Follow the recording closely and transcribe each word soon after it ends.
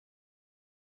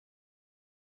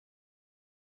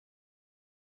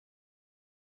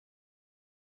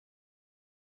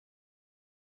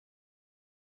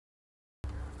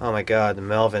Oh my God, the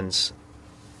Melvins.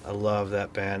 I love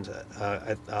that band.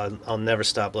 I'll never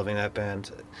stop loving that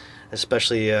band,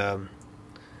 especially the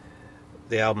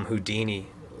album Houdini,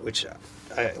 which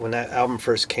when that album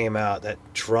first came out, that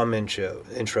drum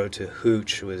intro to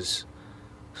Hooch was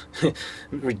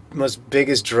most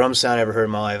biggest drum sound I ever heard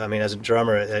in my life. I mean, as a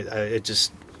drummer, it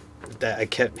just that I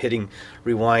kept hitting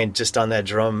rewind just on that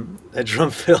drum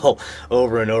fill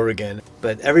over and over again.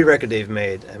 But every record they've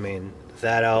made, I mean,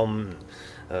 that album,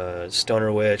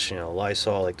 Stoner Witch,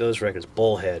 Lysol, like those records,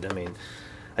 Bullhead. I mean,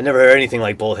 I never heard anything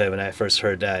like Bullhead when I first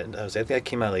heard that. I think that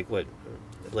came out like what,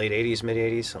 late '80s, mid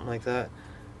 '80s, something like that,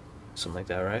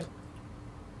 right?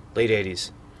 Late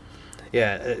 '80s.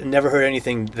 Yeah, I never heard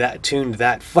anything that tuned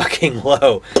that fucking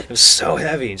low. It was so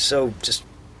heavy, so just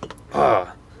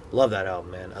love that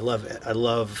album, man. I love it. I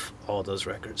love all those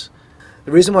records.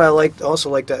 The reason why I also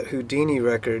liked that Houdini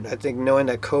record, I think knowing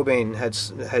that Cobain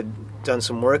had done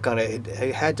some work on it,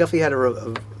 it had definitely had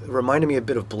reminded me a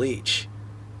bit of Bleach.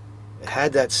 It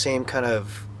had that same kind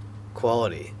of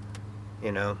quality,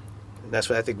 you know. And that's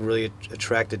what I think really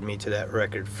attracted me to that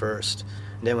record first.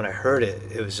 And then when I heard it,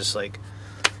 it was just like,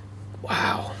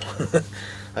 wow,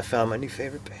 I found my new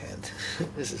favorite band.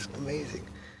 This is amazing.